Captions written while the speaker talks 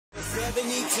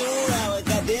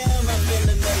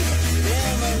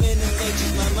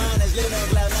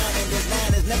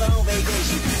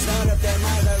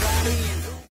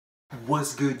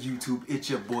What's good, YouTube? It's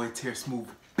your boy Tear Smooth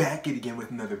back at again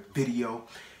with another video.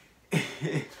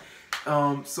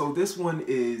 So this one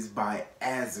is by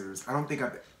Azerrz. I don't think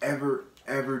I've ever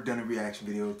done a reaction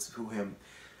video to him.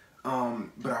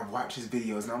 But I've watched his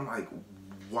videos and I'm like,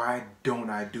 why don't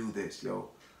I do this, yo?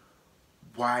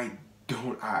 Why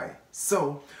don't I?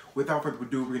 So without further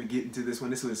ado, we're gonna get into this one.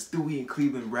 This was STEWIE and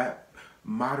Cleveland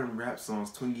Modern Rap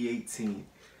Songs 2018.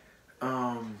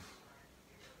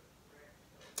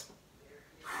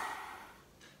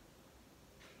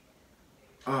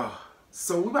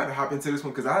 So we're about to hop into this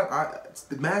one because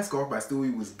the Mask Off by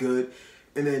STEWIE was good,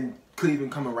 and then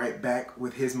Cleveland coming right back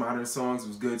with his modern songs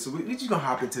was good. So we're just gonna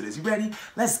hop into this. You ready?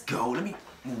 Let's go. Let me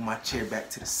move my chair back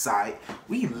to the side.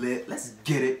 We lit. Let's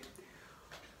get it.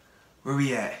 Where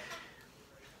we at?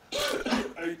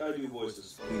 I do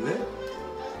voices. We lit?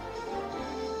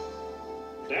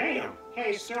 Damn.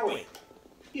 Hey, STEWIE.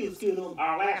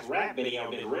 Our last rap video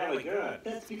did really good.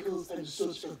 That's because I'm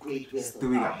such a great rapper.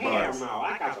 STEWIE got Hell bars. no,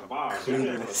 I got the bars.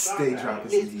 Cleveland stay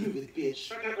dropping Let's some prove heat. it,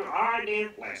 bitch. Alright then,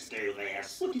 let's do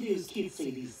this. What do those kids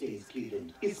say these days,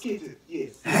 Cleveland? It's kids,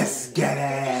 yes. Let's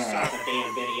get Start it. the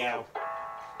damn video.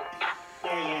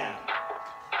 Yeah.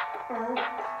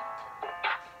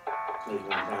 Cleveland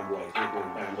Brown Boy,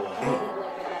 Cleveland Brown Boy.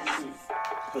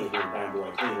 Cleveland Brown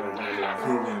Boy, Cleveland Brown Boy.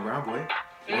 Cleveland Brown Boy.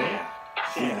 Yeah.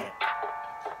 Shit.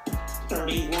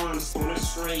 31 on the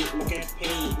street, look at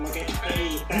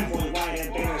Pete, that boy whiter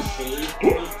than a sheet,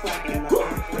 and he's cracking the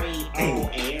concrete, oh,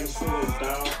 and so is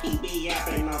dog, he be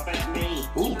yapping off at me,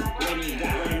 when he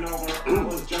got ran over, I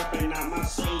was jumping out my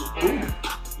seat,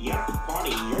 yeah,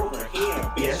 party over here,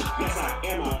 bitch, yes I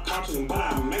am a cartoon, but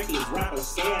I make these rappers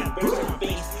scared, bitch, I'm a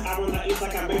beast, I run the east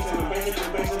like I'm basing, I'm basing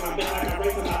my bitch like I'm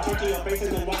racing, I talk to your face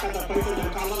and then walk out the place and then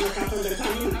call up the cops and then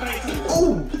tell you facing.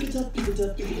 Oh! Pick it up, pick it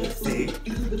up, pick it up. Hey.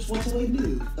 You bitch, watch how I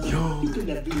move. Yo. You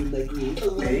cannot do it like me.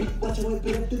 Hey. Watch how I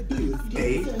put up the booth.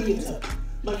 Hey. Tell me it's up.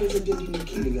 My guys are dirty and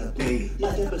killing up. Hey.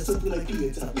 Like that, but simple like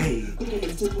being top. Hey. Quick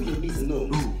and simple, your knees and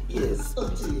nose. Ooh. Yes,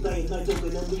 up to you. Like night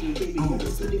open, I'm leaving, baby. I'm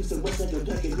just spinning some west like I'm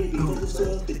black and ready. I just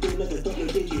go off the door like a thought like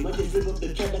Benji. I just rip up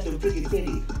the track like I'm freaking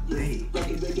Freddy. Hey.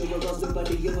 Rockin' radio around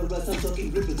nobody over us. I'm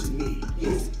talking ripper to me.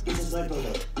 Yes, this is my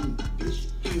brother. Bitch,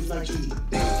 he is my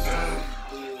G.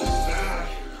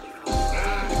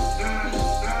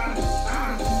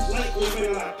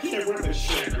 Peter ripping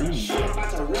shit. Shit about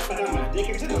to rip it, I'm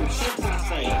addicted to them shits I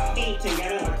say. Eating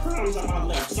out of the crumbs on my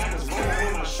lips. I was wearing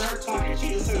on my shirt talking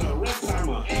Jesus in the wrist. I'm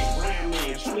a brown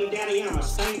man. Show me daddy, I'm a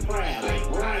stank crab.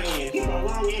 Brian, he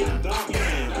belong in a dog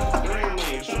pound. Brown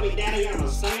man, show me daddy, I'm a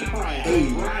stank crab.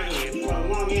 Brian, he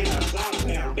belong in a dog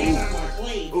pound. Bitch, I'm a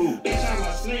clean. Bitch, I'm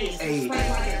a sneeze. Spray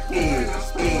like a queen. I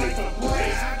spray like a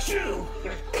brace. Achoo.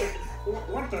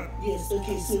 What the? Yes,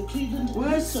 okay, so Cleveland,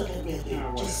 What? you suck at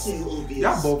rapping. Just so obvious.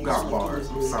 Y'all both You got suck bars.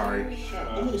 at I'm sorry. Shut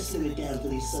I'm up. gonna slow it down for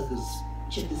these suckers.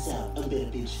 Check this out, I'm better,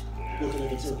 bitch. Walking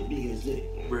like a token, niggas lit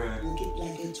it. Bruh. Walk it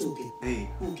like a token. Hey.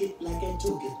 Walk it like a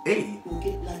token. Hey. Walk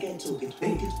it like a token.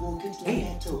 Hey. Walk it like Hey.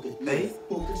 a token. Hey.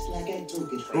 Walk it like a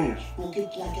token. Ooh. Walk it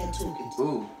like a token.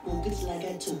 Ooh. Walk it like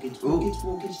a token. Ooh.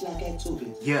 Walk it like a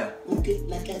token. Yeah. Walk it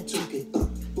like a token.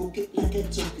 Walk it like a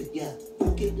token. Yeah.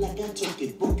 Walk it like a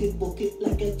token. Walk it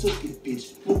like a token,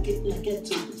 bitch. Walk it like a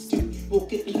token, still.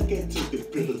 Walk it like a token,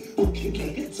 brother. Walk it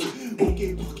like a token. Walk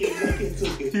it like a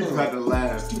token. He was about to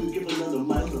laugh. Still give another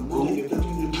mic. I'm more like a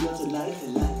fucking will be out to life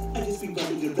and life. I just be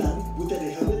riding around without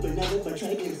a helmet, but now that my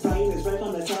trike is flying is right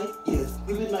on my side. Yes.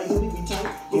 You with my homie, we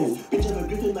tight. Yes. Bitch, I'm a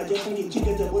gripping my death fucking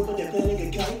chicken that work for that plan like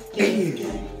a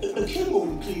kite. Come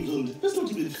on, Cleveland. That's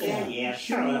not even fair. Yeah,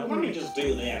 shut up. Let me just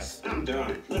do this. I'm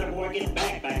done. Little boy, get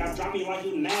back. I'll drop you like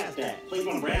you NASDAQ.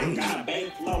 Cleveland Brown got a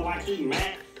big flow like he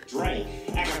Mac Dre.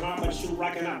 Acting hard, but you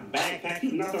rocking a backpack.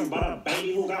 You nothing but a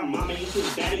baby who got mama. You too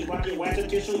daddy. Rock your ass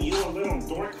tissue. You a little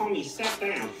dork. Call me step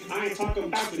down. I ain't talking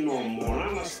about you no more.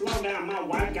 I'ma slow down. My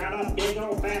wife got a big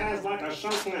old fat ass like a show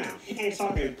clown. Ain't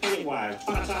talking Pennywise.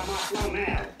 Try to top my flow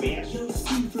now, bitch. Yo,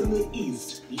 Steve from the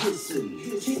East. Listen.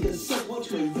 Take a sip,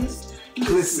 watch my wrist.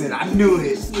 Listen, I knew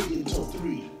it. In top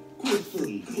 3.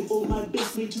 Quickly, oh my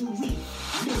best mate to read.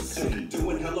 Listen,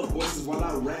 Doing hella voices while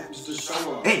I rap just to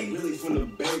show up. Hey. Really from the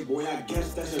Bay, boy, I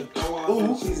guess that's a throw up. Ooh.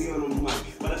 I'm cheesy on the mic,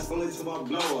 but that's only till I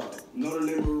blow up. Know the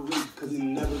name of Reek, cause he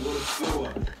never go to slow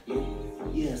up. No.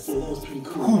 yeah, so that was pretty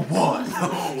cool. Who won?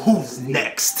 Who's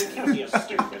next? Because you're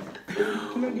stupid.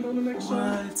 Can I get on the next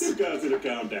song? What? You guys did a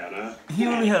countdown, huh? He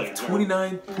only have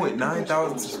 29.9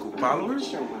 thousand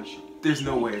followers? So much. There's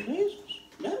no way.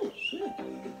 No, shit.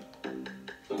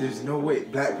 There's no way.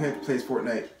 Black Panther plays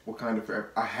Fortnite, Wakanda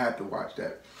Forever. I had to watch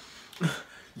that.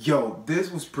 Yo,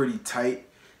 this was pretty tight.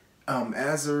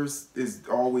 Azerrz is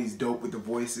always dope with the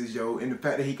voices, yo. And the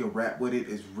fact that he can rap with it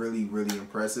is really, really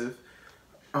impressive.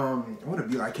 I want to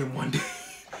be like him one day.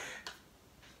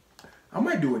 I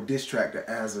might do a diss track to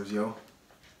Azerrz, yo.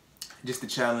 Just to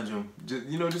challenge him. Just,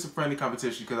 you know, just a friendly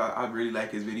competition because I really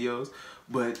like his videos.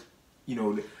 But, you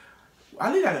know,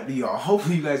 I'll leave that up to y'all.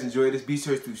 Hopefully you guys enjoyed this. Be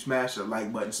sure to smash the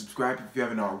like button. Subscribe if you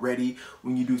haven't already.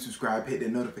 When you do subscribe, hit the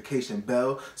notification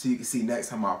bell so you can see next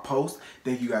time I post.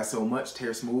 Thank you guys so much.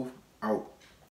 Tear Smooth out.